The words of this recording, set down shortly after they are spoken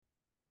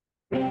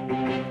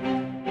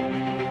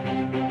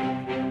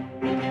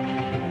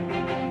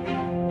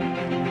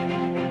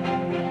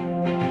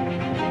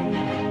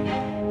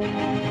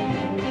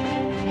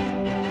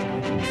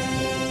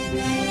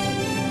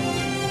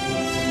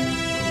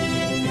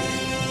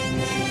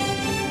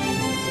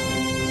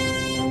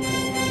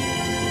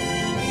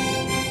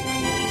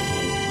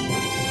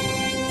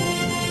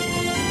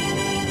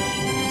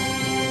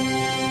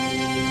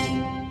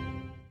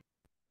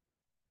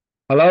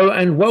Hello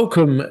and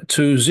welcome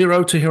to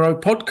Zero to Hero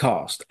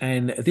podcast.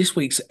 And this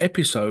week's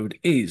episode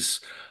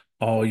is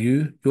Are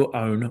You Your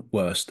Own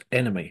Worst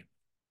Enemy?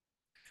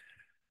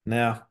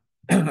 Now,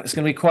 it's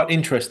going to be quite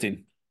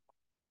interesting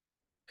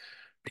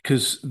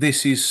because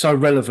this is so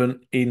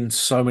relevant in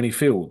so many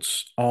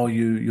fields. Are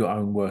you your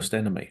own worst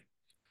enemy?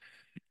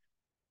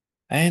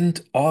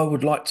 And I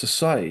would like to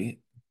say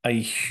a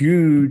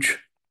huge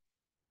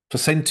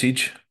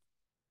percentage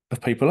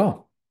of people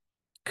are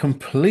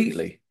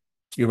completely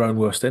your own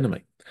worst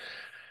enemy.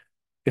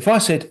 If I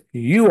said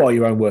you are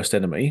your own worst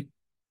enemy,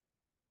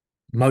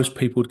 most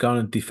people would go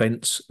on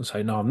defense and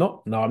say, no, I'm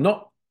not. No, I'm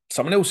not.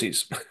 Someone else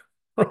is.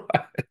 Right.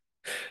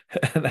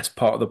 And that's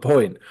part of the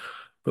point.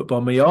 But by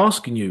me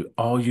asking you,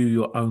 are you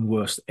your own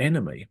worst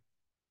enemy?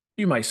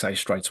 You may say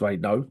straight away,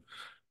 no.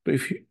 But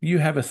if you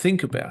have a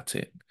think about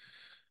it,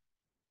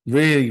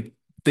 really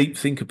deep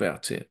think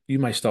about it, you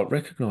may start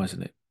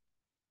recognizing it.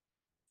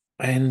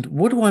 And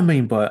what do I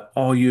mean by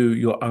are you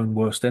your own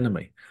worst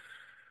enemy?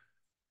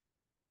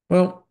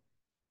 Well,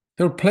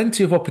 there are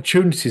plenty of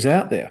opportunities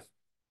out there,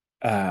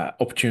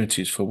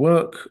 opportunities for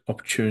work,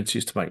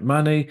 opportunities to make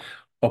money,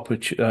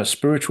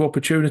 spiritual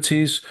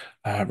opportunities,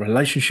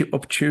 relationship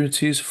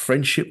opportunities,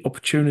 friendship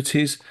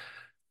opportunities,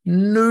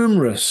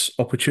 numerous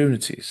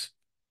opportunities.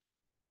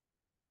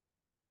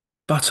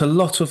 But a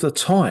lot of the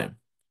time,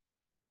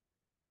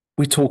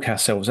 we talk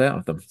ourselves out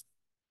of them.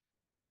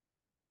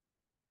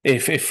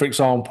 If for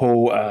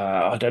example,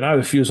 I don't know,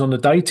 if you was on the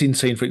dating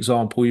scene, for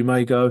example, you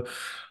may go,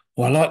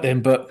 well, I like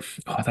them, but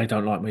they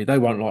don't like me. They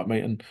won't like me.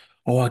 And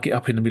I get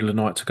up in the middle of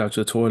the night to go to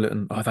the toilet,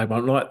 and they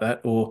won't like that.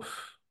 Or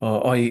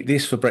I eat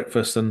this for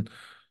breakfast, and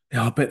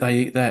I bet they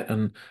eat that,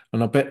 and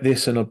I bet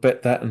this, and I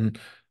bet that, and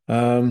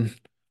um,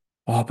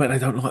 I bet they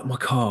don't like my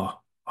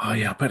car. Oh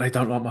yeah, I bet they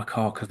don't like my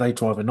car because they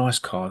drive a nice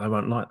car. They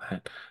won't like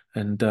that.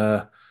 And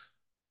I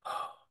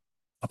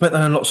bet they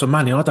earn lots of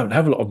money. I don't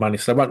have a lot of money,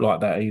 so they won't like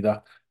that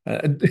either.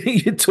 And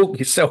you talk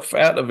yourself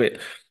out of it.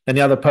 And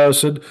the other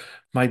person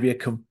may be a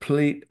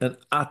complete and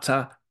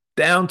utter,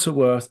 down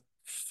to earth,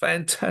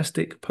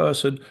 fantastic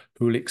person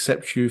who will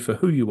accept you for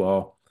who you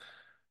are.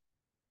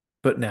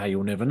 But now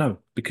you'll never know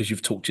because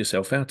you've talked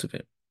yourself out of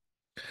it.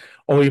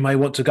 Or you may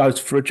want to go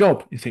for a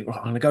job. You think, right,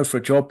 I'm going to go for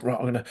a job. Right,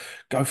 I'm going to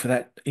go for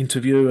that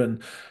interview.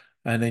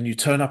 And then you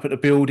turn up at the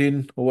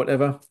building or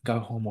whatever.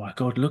 Go, oh my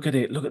God, look at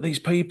it. Look at these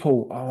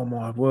people. Oh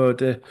my word.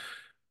 They're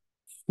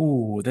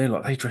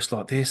like they dress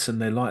like this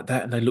and they're like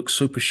that and they look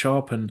super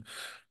sharp and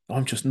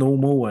I'm just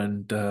normal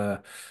and I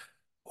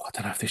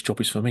don't know if this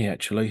job is for me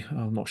actually.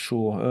 I'm not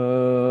sure.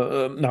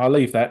 No, I'll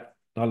leave that.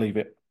 I'll leave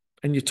it.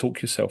 And you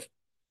talk yourself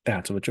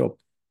out of a job.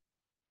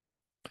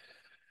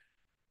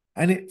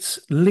 And it's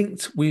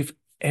linked with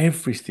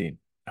everything.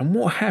 And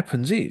what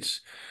happens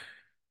is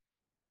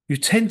you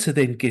tend to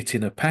then get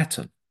in a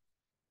pattern.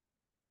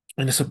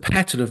 And it's a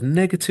pattern of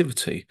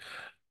negativity,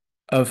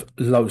 of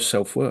low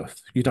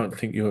self-worth. You don't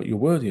think you're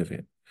worthy of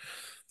it.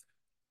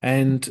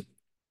 And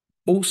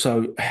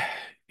also,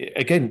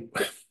 again,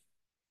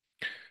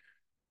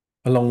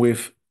 along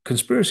with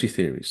conspiracy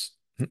theories.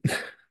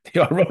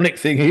 The ironic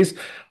thing is,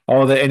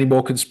 are there any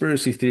more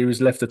conspiracy theories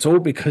left at all?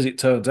 Because it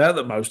turns out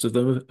that most of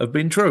them have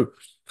been true.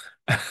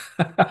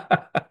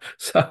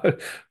 So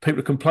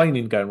people are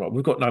complaining, going, right,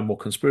 we've got no more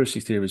conspiracy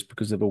theories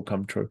because they've all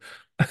come true.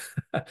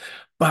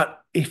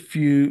 But if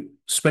you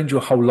spend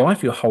your whole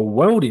life, your whole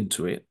world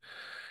into it,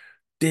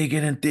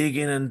 digging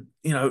and,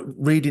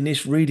 reading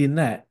this, reading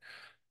that,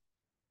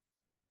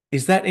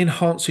 is that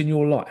enhancing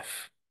your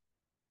life?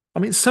 I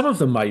mean, some of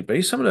them may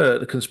be. Some of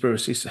the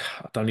conspiracies,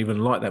 I don't even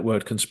like that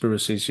word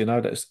conspiracies,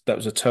 that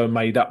was a term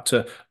made up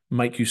to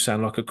make you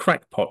sound like a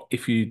crackpot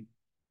if you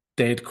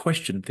dared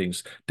question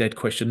things, dared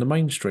question the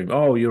mainstream.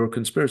 Oh, you're a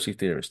conspiracy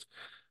theorist.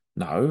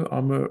 No,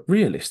 I'm a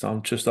realist.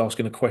 I'm just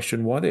asking a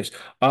question, why this?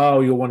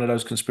 Oh, you're one of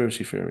those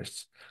conspiracy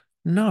theorists.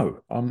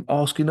 No, I'm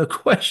asking a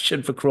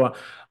question for crying.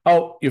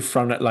 Oh, you've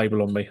thrown that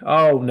label on me.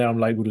 Oh, now I'm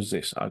labeled as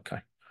this. Okay.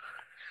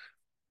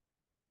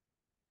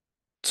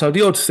 So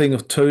the odd thing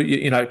of two,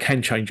 it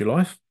can change your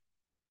life.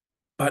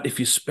 But if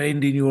you're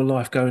spending your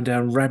life going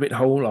down rabbit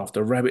hole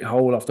after rabbit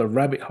hole after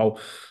rabbit hole,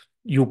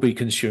 you'll be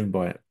consumed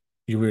by it.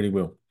 You really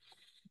will.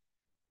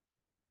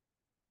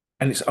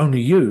 And it's only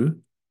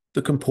you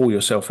that can pull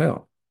yourself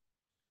out.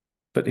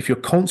 But if you're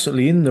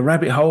constantly in the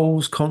rabbit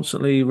holes,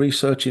 constantly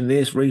researching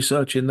this,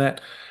 researching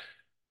that,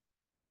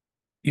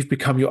 you've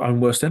become your own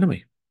worst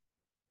enemy.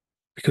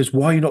 Because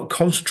why are you not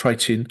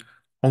concentrating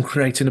on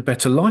creating a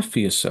better life for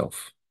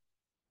yourself?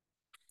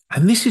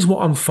 And this is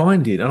what I'm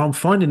finding. And I'm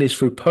finding this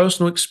through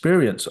personal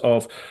experience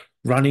of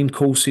running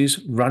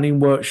courses, running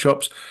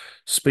workshops,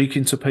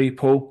 speaking to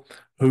people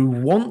who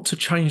want to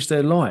change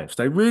their lives.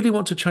 They really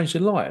want to change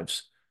their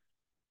lives.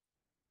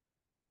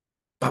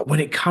 But when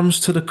it comes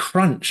to the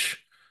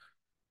crunch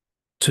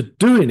to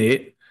doing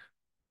it,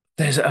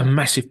 there's a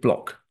massive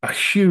block, a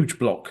huge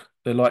block.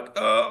 They're like,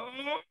 oh,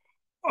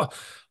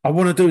 I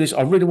want to do this.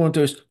 I really want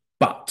to do this.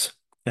 But,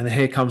 and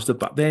here comes the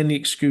but. Then the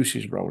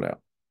excuses roll out.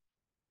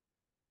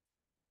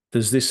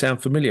 Does this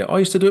sound familiar? I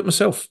used to do it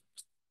myself.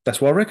 That's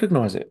why I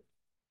recognize it.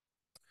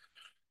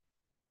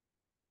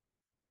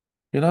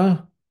 You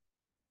know,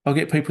 I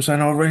get people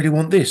saying, I really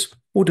want this.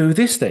 Well, do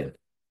this then.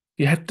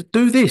 You have to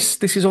do this.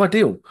 This is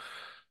ideal.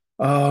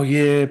 Oh,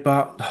 yeah,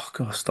 but oh,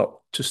 God,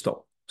 stop. Just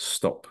stop.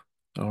 Stop.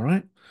 All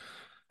right.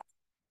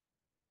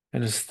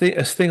 And as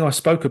thing I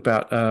spoke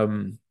about,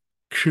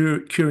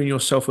 curing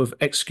yourself of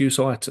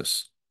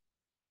excuseitis.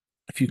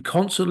 If you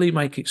constantly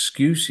make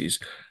excuses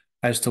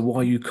as to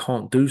why you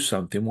can't do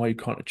something, why you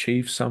can't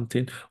achieve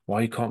something,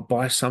 why you can't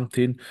buy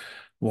something,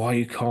 why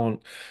you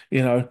can't,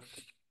 you know,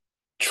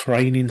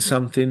 train in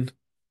something,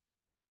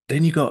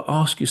 then you got to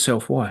ask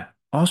yourself why.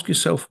 Ask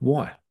yourself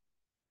why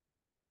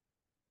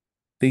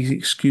these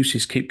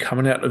excuses keep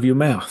coming out of your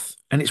mouth.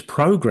 And it's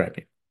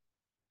programming.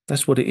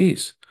 That's what it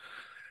is.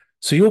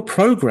 So your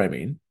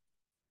programming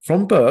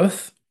from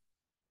birth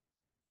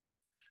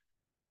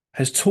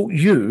has taught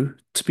you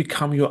to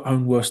become your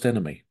own worst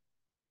enemy.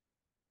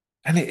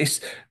 And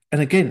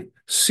and again,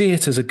 see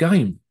it as a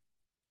game.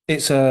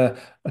 It's a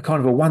kind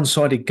of a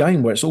one-sided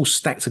game where it's all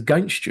stacked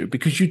against you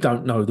because you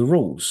don't know the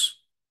rules.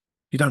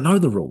 You don't know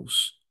the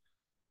rules.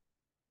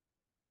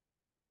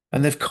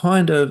 And they've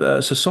kind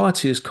of,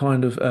 society is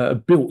kind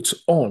of built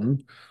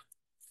on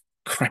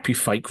crappy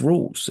fake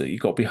rules that you've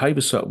got to behave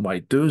a certain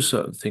way, do a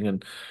certain thing.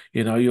 And,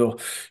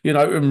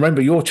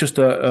 remember, you're just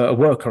a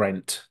worker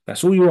ant.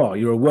 That's all you are.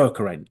 You're a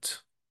worker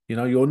ant.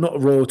 You're not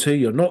royalty.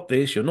 You're not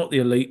this. You're not the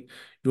elite.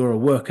 You're a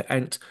worker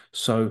ant.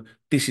 So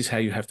this is how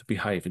you have to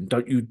behave. And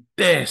don't you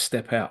dare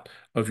step out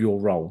of your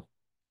role.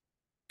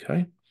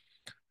 Okay.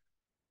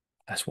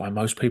 That's why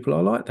most people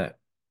are like that.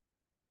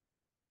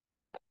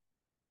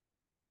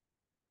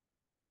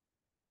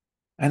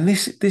 And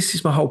this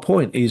is my whole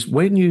point is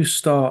when you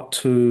start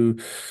to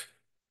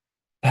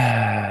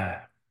uh,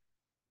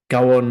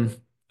 go on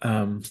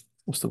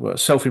what's the word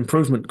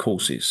self-improvement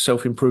courses,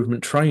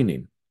 self-improvement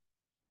training,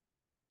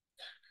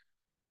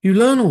 you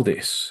learn all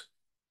this.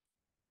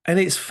 And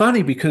it's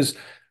funny because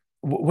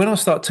when I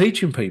start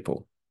teaching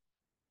people,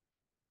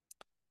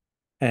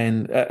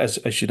 and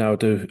as you know, I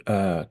do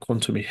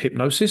quantum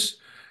hypnosis,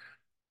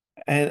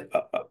 and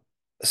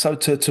so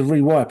to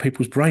rewire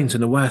people's brains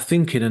and the way of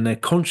thinking and their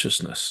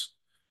consciousness.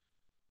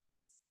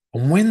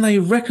 And when they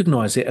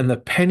recognize it and the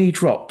penny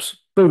drops,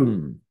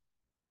 boom,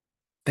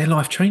 their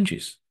life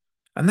changes.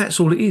 And that's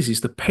all it is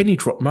the penny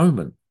drop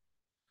moment.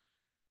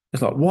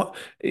 It's like, what,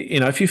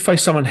 if you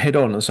face someone head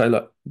on and say,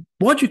 look,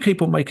 why do you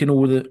keep on making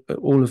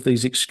all of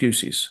these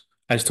excuses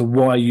as to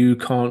why you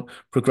can't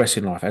progress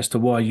in life, as to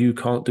why you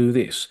can't do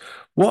this?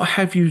 What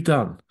have you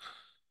done?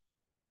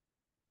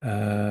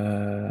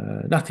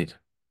 Nothing.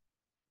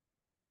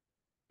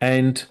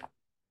 And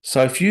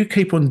so if you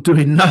keep on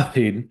doing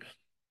nothing,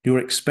 you're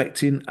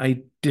expecting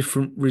a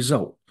different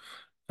result.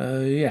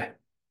 Yeah.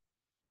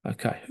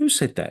 Okay. Who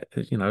said that?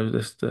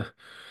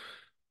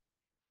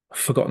 I've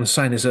forgotten the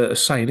saying. There's a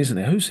saying, isn't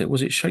there? Who said?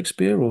 Was it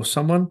Shakespeare or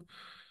someone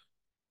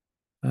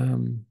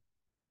um,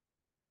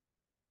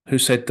 who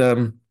said,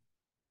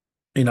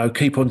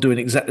 keep on doing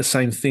exactly the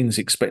same things,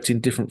 expecting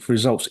different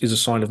results is a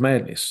sign of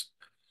madness.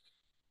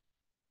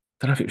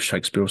 I don't know if it was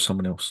Shakespeare or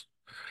someone else.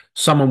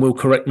 Someone will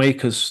correct me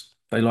because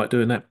they like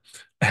doing that.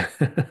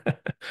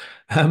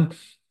 um,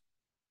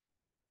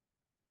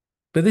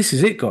 but this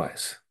is it,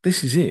 guys.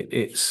 This is it.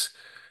 It's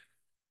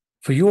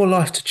for your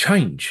life to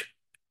change.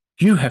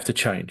 You have to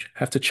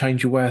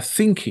change your way of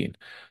thinking,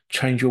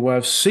 change your way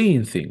of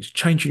seeing things,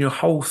 changing your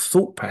whole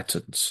thought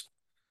patterns.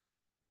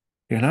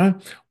 When I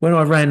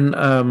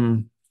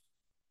ran,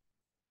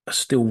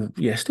 still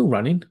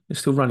running,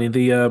 still running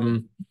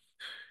the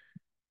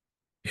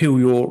Heal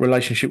Your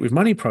Relationship with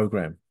Money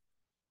program.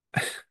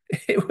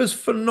 It was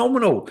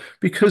phenomenal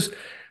because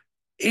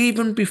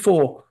even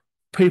before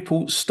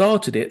people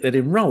started it, they'd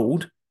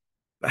enrolled,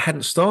 but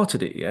hadn't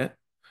started it yet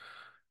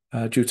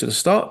due to the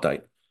start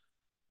date.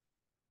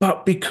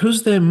 But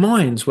because their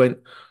minds went,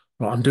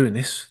 right, I'm doing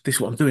this. This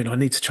is what I'm doing. I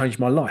need to change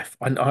my life.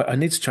 I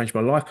need to change my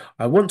life.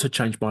 I want to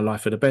change my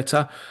life for the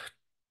better.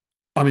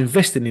 I'm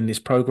investing in this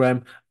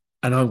program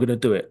and I'm going to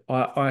do it.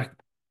 I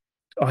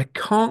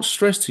can't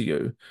stress to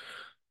you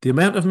the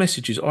amount of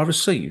messages I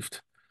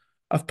received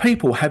of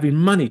people having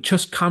money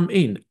just come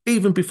in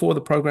even before the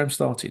program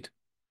started.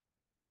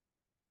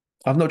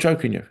 I'm not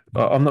joking you.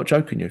 I'm not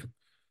joking you.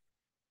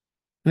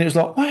 And it was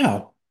like,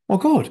 wow, my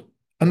God.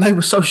 And they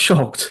were so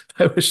shocked.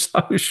 They were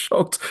so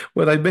shocked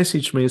when they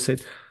messaged me and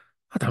said,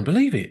 I don't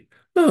believe it.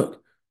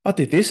 Look, I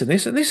did this and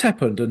this and this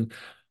happened. And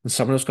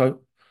someone else go,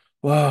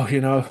 well,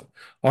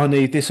 I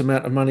need this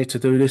amount of money to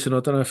do this and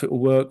I don't know if it will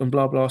work and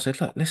blah, blah. I said,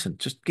 look, listen,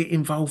 just get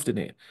involved in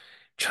it.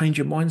 Change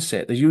your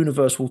mindset. The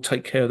universe will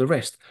take care of the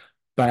rest.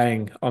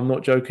 Bang. I'm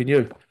not joking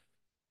you.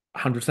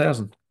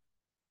 100,000.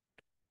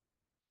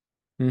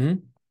 Mm-hmm.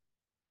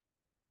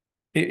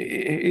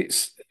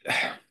 It's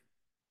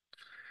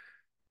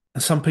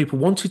and some people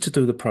wanted to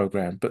do the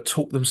program but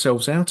talked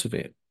themselves out of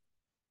it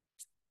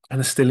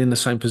and are still in the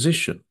same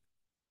position.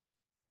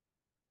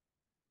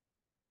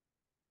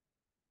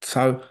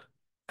 So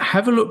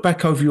have a look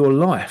back over your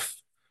life,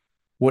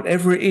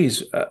 whatever it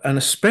is, and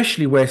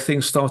especially where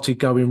things started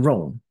going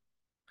wrong.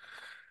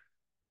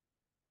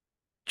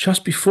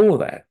 Just before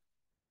that,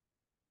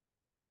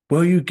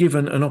 Were you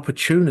given an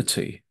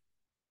opportunity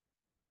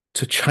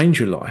to change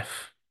your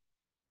life,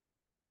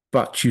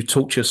 but you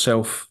talked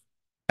yourself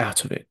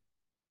out of it?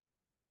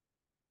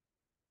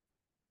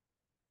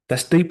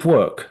 That's deep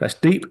work. That's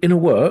deep inner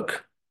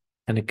work.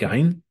 And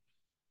again,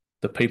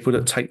 the people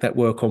that take that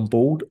work on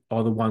board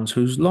are the ones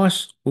whose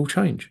lives will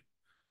change.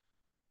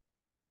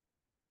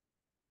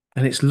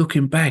 And it's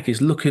looking back,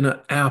 it's looking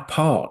at our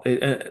part.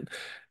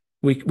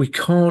 We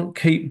can't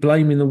keep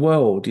blaming the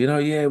world.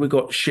 Yeah, we've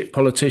got shit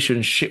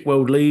politicians, shit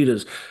world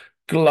leaders,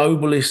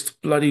 globalist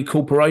bloody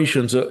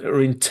corporations that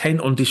are intent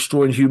on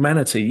destroying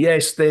humanity.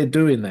 Yes, they're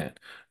doing that.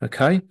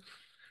 Okay.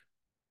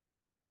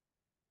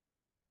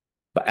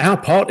 But our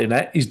part in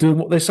that is doing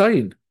what they're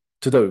saying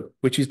to do,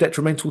 which is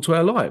detrimental to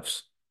our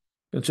lives.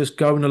 And just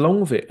going along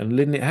with it and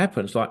letting it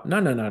happen. It's like, no,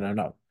 no, no, no,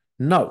 no,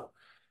 no.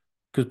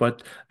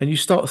 Because and you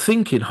start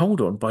thinking,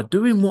 hold on, by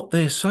doing what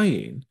they're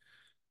saying,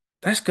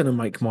 that's going to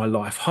make my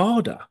life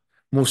harder,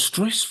 more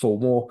stressful,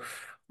 more,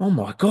 oh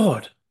my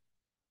God,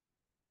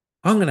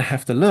 I'm going to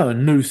have to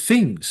learn new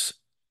things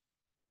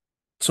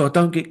so I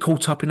don't get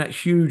caught up in that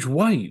huge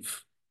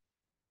wave.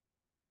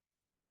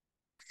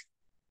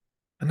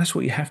 And that's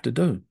what you have to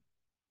do.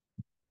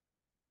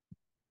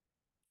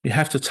 You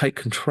have to take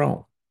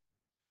control.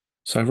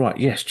 So, right,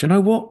 yes, do you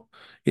know what?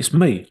 It's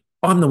me.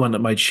 I'm the one that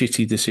made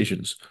shitty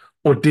decisions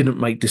or didn't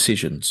make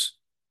decisions.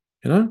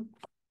 You know,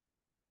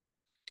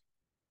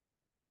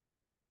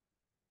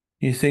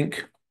 you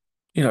think,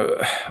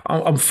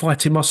 I'm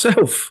fighting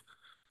myself.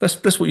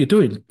 That's what you're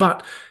doing.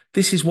 But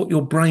this is what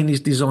your brain is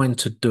designed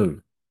to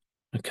do.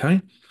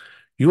 Okay.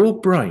 Your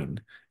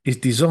brain is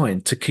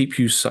designed to keep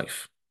you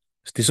safe.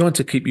 It's designed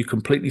to keep you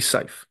completely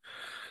safe.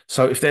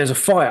 So if there's a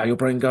fire, your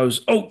brain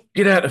goes, "Oh,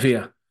 get out of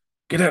here.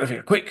 Get out of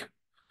here, quick."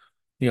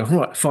 You go,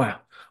 "Right, fire.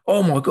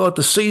 Oh my God,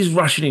 the sea's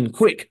rushing in,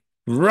 quick.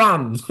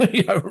 Run."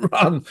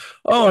 Run.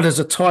 Oh, there's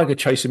a tiger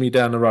chasing me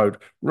down the road.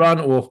 Run,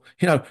 or,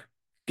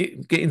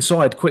 get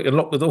inside quick and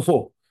lock the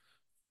door.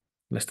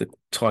 Unless the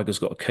tiger's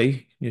got a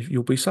key,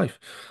 you'll be safe.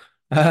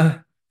 Uh,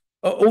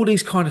 all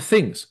these kind of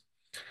things.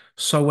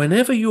 So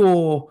whenever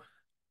you're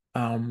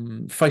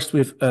faced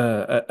with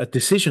a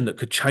decision that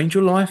could change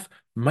your life,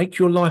 make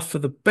your life for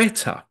the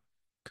better,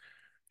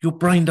 your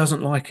brain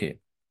doesn't like it.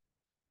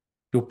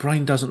 Your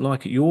brain doesn't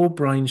like it. Your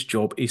brain's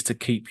job is to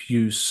keep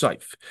you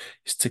safe.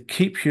 It's to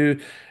keep you,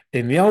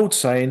 in the old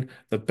saying,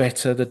 the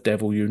better the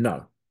devil you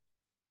know.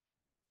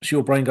 So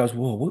your brain goes,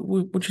 whoa,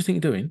 what do you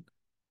think you're doing?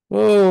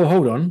 Whoa,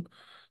 hold on.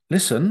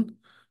 Listen.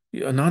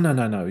 No, no,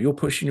 no, no. You're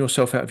pushing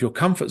yourself out of your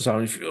comfort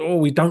zone.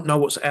 We don't know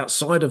what's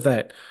outside of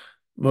that.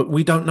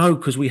 We don't know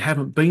because we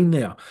haven't been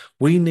there.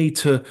 We need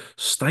to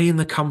stay in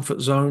the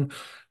comfort zone.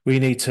 We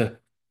need to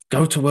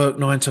go to work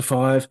 9 to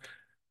 5,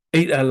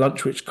 eat our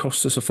lunch, which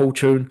costs us a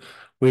fortune.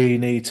 We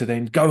need to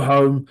then go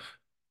home,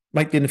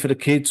 make dinner for the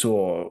kids,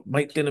 or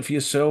make dinner for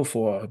yourself,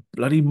 or a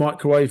bloody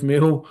microwave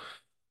meal.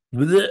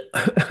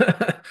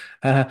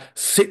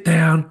 Sit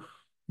down,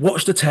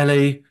 watch the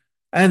telly,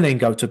 and then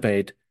go to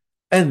bed,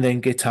 and then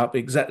get up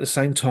exactly the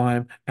same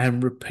time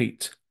and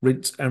repeat,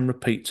 rinse and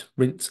repeat,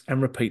 rinse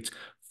and repeat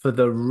for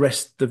the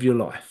rest of your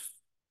life.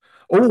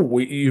 Or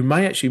you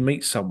may actually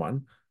meet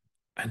someone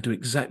and do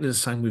exactly the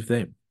same with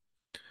them.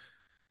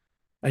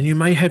 And you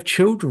may have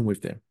children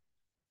with them,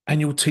 and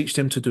you'll teach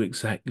them to do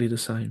exactly the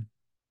same.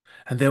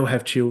 And they'll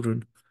have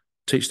children,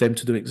 teach them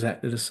to do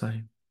exactly the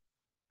same.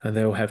 And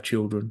they'll have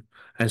children,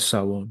 and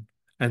so on,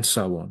 and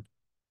so on,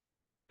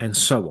 and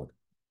so on.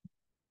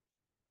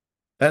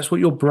 That's what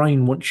your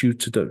brain wants you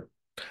to do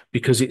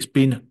because it's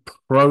been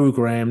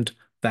programmed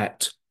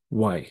that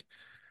way.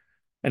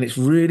 And it's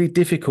really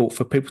difficult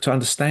for people to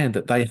understand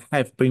that they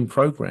have been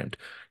programmed.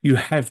 You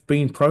have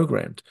been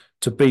programmed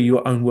to be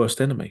your own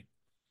worst enemy.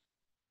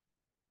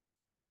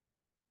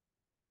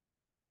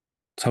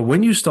 So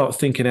when you start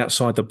thinking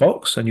outside the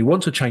box and you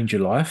want to change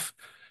your life,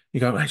 you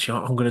go, actually,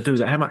 I'm going to do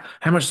that.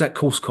 How much does that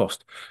course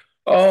cost?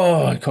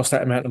 Oh, it costs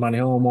that amount of money.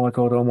 Oh my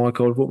God, oh my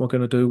God, what am I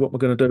going to do? What am I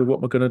going to do? What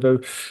am I going to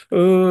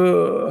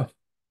do?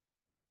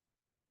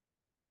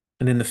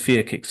 And then the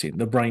fear kicks in,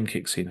 the brain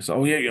kicks in. It's like,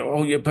 oh yeah, yeah,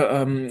 oh yeah, but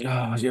oh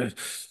yeah,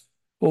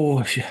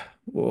 oh yeah,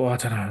 oh I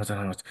don't know, I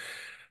don't know.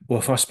 Well,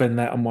 if I spend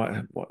that, I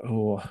might,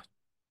 oh,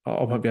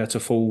 I won't be able to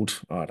afford,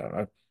 I don't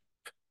know,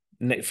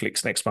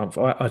 Netflix next month.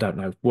 I don't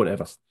know,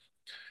 whatever.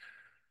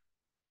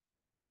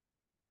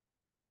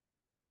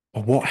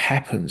 But what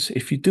happens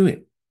if you do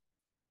it?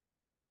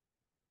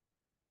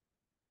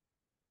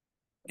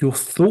 Your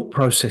thought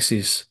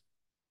processes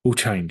will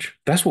change.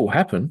 That's what will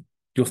happen.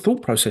 Your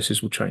thought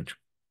processes will change,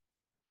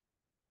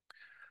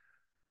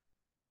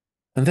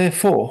 and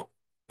therefore,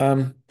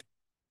 um,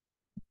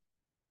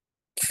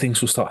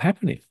 things will start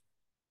happening.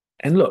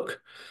 And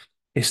look,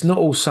 it's not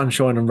all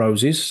sunshine and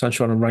roses,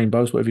 sunshine and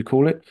rainbows, whatever you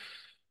call it,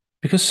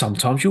 because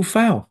sometimes you'll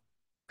fail.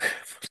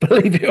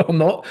 Believe it or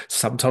not,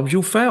 sometimes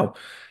you'll fail.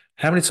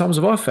 How many times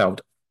have I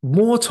failed?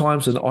 More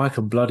times than I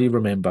can bloody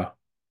remember.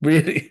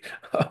 Really,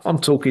 I'm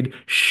talking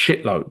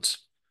shitloads.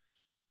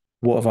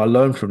 What have I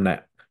learned from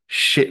that?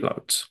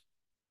 Shitloads.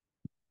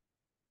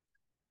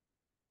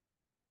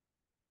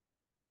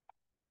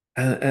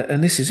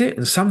 And this is it.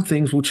 And some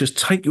things will just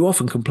take you off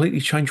and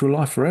completely change your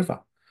life forever.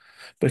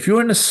 But if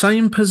you're in the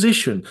same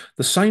position,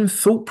 the same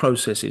thought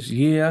processes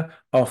year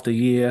after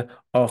year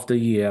after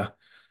year,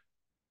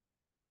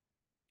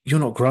 you're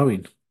not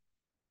growing.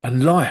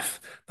 And life,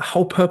 the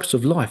whole purpose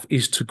of life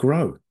is to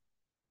grow,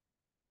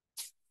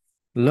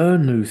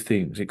 learn new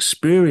things,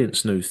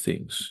 experience new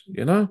things,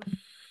 you know?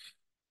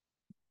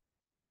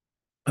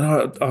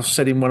 And I've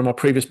said in one of my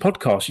previous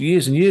podcasts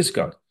years and years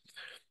ago,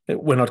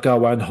 that when I'd go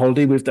away on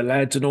holiday with the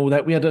lads and all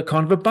that, we had a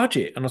kind of a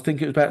budget. And I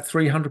think it was about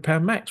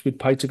 £300 max we'd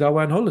pay to go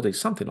away on holiday,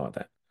 something like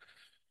that.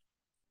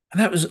 And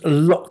that was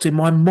locked in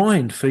my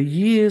mind for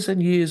years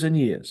and years and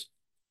years.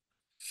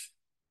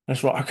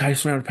 That's right. Okay,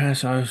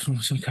 £300. So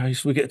it's okay.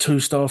 So we get a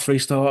 2-star,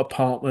 3-star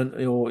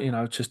apartment, or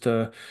just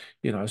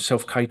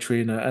self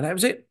catering, and that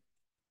was it.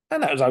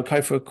 And that was okay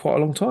for quite a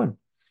long time.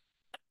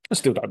 I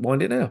still don't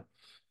mind it now.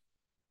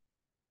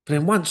 But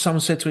then once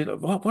someone said to me,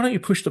 "Look, why don't you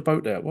push the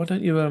boat out? Why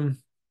don't you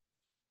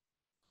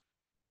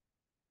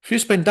if you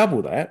spend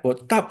double that,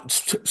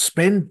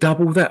 spend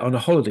double that on a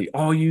holiday?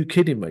 Are you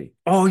kidding me?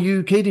 Are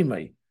you kidding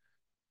me?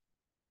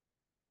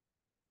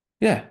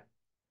 Yeah.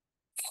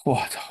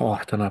 What? Oh,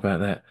 I don't know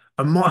about that.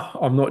 I'm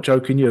not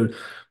joking you.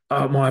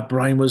 My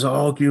brain was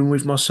arguing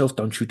with myself.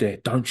 Don't you dare.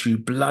 Don't you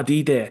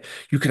bloody dare.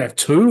 You could have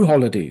two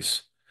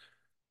holidays.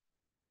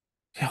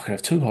 Yeah, I could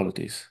have two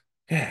holidays.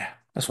 Yeah,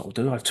 that's what I'll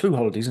do. I have two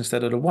holidays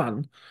instead of the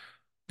one.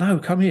 No,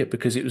 come here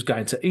because it was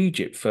going to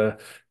Egypt for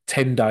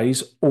 10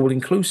 days, all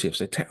inclusive.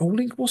 So,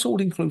 what's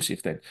all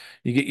inclusive then?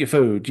 You get your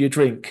food, your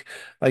drink,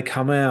 they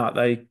come out,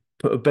 they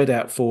put a bed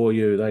out for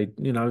you, they,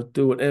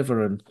 do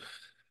whatever. And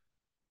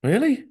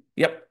really?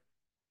 Yep.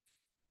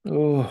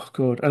 Oh,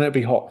 good. And it'd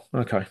be hot.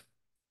 Okay.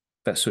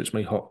 That suits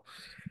me hot.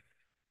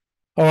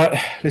 All right,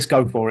 let's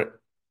go for it.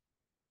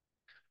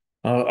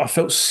 I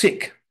felt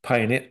sick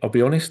paying it, I'll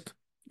be honest.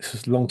 This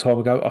is a long time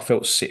ago. I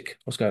felt sick.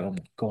 I was going, oh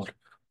my God.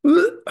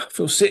 I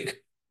feel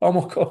sick. Oh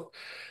my God.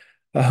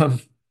 Um,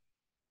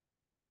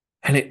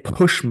 and it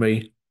pushed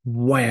me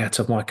way out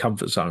of my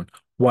comfort zone,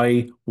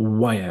 way,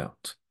 way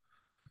out.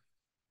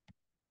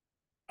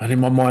 And in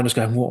my mind, I was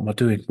going, what am I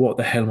doing? What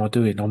the hell am I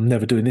doing? I'm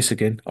never doing this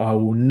again. I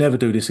will never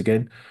do this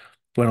again.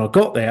 When I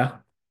got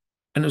there,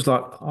 and it was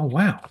like, oh,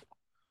 wow.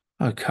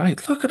 Okay,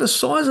 look at the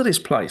size of this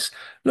place.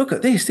 Look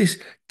at this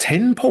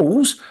 10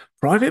 pools,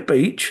 private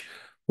beach.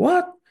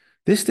 What?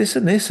 This,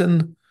 and this.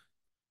 And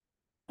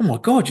oh my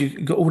God,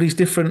 you've got all these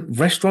different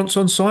restaurants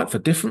on site for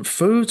different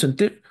foods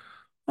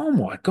oh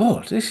my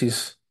God, this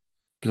is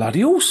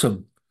bloody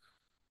awesome.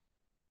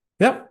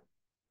 Yep.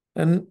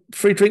 And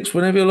free drinks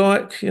whenever you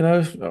like,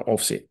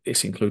 obviously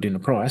it's including the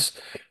price.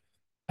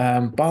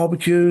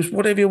 Barbecues,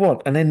 whatever you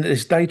want. And then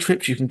there's day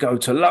trips. You can go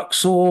to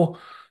Luxor,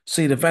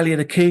 see the Valley of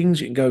the Kings.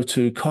 You can go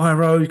to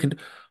Cairo.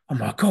 Oh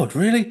my God,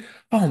 really?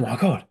 Oh my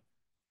God.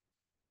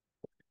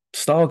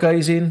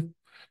 Stargazing,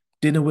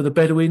 dinner with the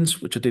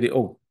Bedouins, which I did it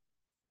all.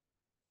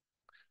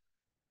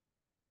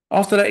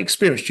 After that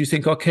experience, do you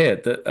think I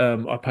cared that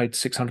I paid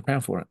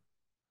 £600 for it?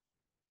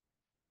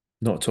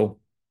 Not at all.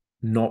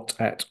 Not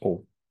at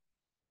all.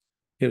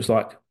 It was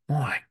like,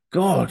 my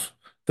God,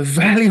 the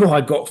value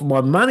I got for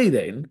my money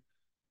then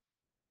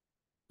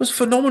was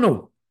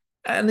phenomenal.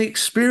 And the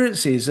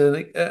experiences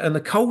and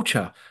the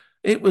culture,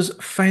 it was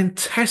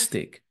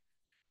fantastic.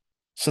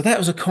 So that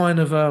was a kind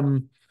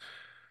of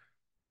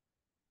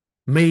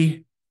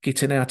me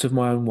getting out of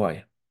my own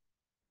way.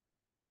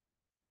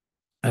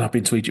 And I've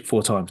been to Egypt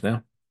 4 times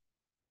now.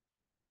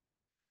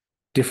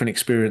 Different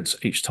experience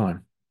each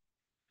time.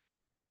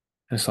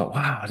 And it's like,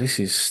 wow, this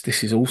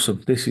is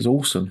awesome. This is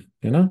awesome.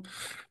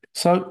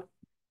 So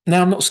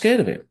now I'm not scared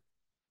of it.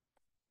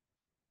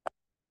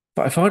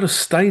 But if I'd have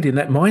stayed in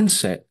that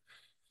mindset,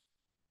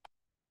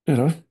 you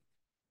know,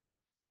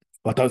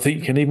 I don't think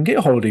you can even get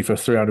a holiday for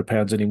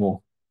 £300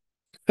 anymore.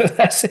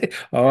 That's it.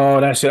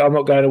 Oh, that's it. I'm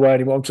not going away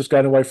anymore. I'm just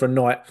going away for a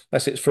night.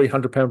 That's it. It's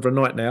 £300 for a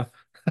night now.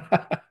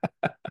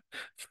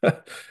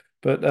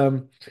 But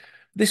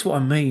this is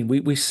what I mean.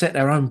 We set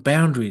our own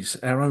boundaries,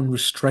 our own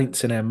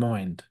restraints in our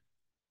mind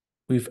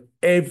with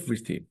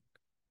everything,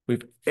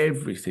 with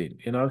everything.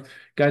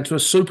 Going to a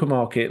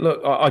supermarket.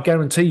 Look, I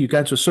guarantee you,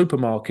 going to a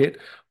supermarket,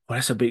 well,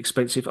 that's a bit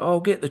expensive.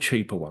 I'll get the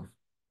cheaper one.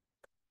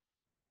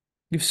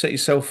 You've set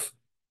yourself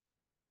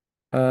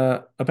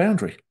a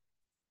boundary.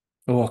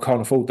 Oh, I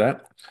can't afford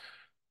that.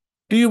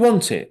 Do you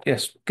want it?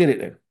 Yes, get it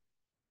then.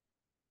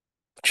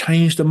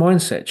 Change the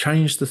mindset,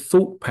 change the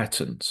thought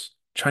patterns,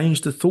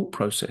 change the thought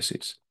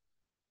processes.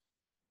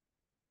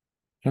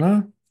 You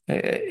know,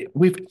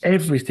 with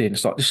everything,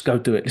 it's like, let's go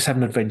do it. Let's have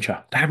an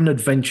adventure. Have an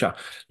adventure.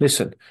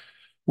 Listen,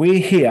 we're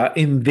here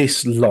in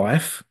this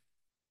life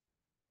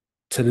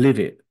to live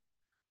it.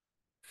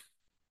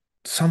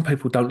 Some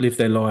people don't live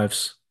their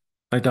lives.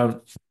 They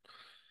don't.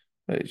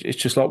 It's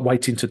just like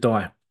waiting to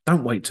die.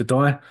 Don't wait to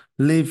die.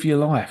 Live your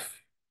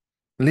life.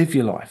 Live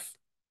your life.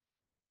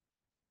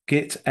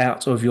 Get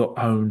out of your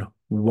own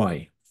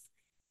way.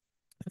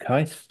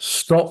 Okay.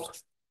 Stop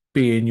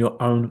being your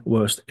own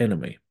worst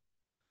enemy.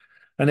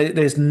 And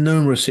there's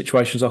numerous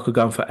situations I could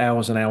go on for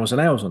hours and hours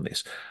and hours on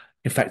this.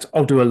 In fact,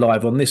 I'll do a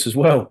live on this as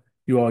well.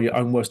 You are your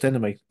own worst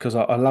enemy, because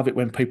I love it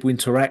when people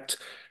interact.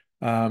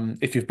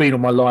 If you've been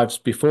on my lives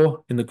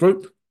before in the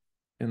group,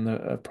 in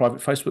the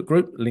private Facebook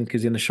group, link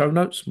is in the show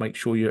notes. Make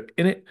sure you're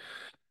in it.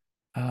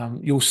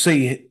 You'll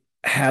see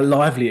how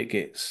lively it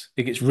gets.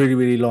 It gets really,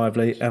 really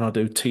lively, and I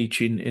do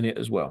teaching in it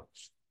as well.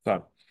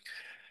 So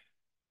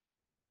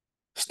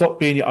stop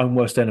being your own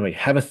worst enemy.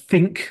 Have a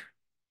think,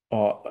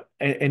 or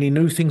any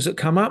new things that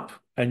come up,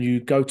 and you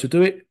go to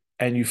do it,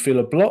 and you feel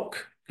a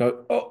block.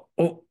 Go,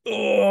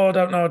 I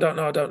don't know, I don't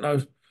know, I don't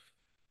know.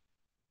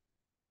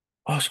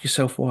 Ask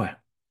yourself why.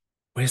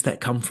 Where's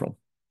that come from?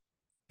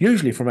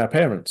 Usually from our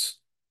parents.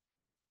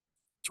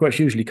 That's where it's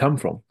usually come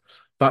from.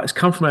 But it's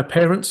come from our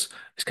parents,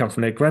 it's come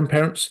from their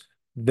grandparents,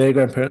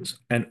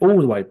 and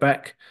all the way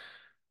back.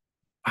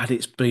 And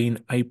it's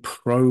been a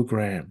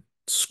program,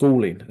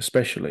 schooling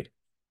especially.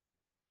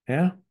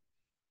 Yeah.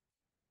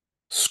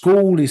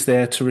 School is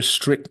there to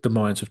restrict the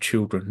minds of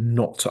children,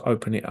 not to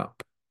open it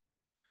up.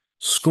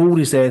 School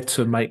is there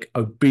to make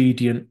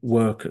obedient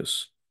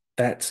workers.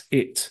 That's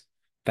it.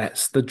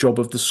 That's the job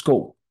of the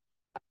school.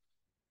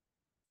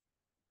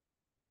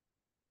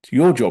 It's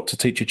your job to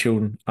teach your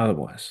children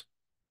otherwise.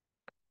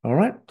 All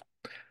right.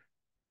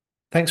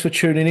 Thanks for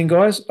tuning in,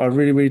 guys. I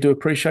really, really do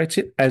appreciate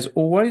it, as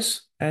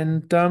always.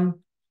 And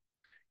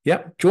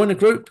yeah, join the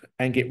group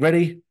and get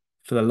ready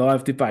for the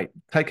live debate.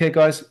 Take care,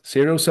 guys.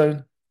 See you real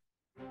soon.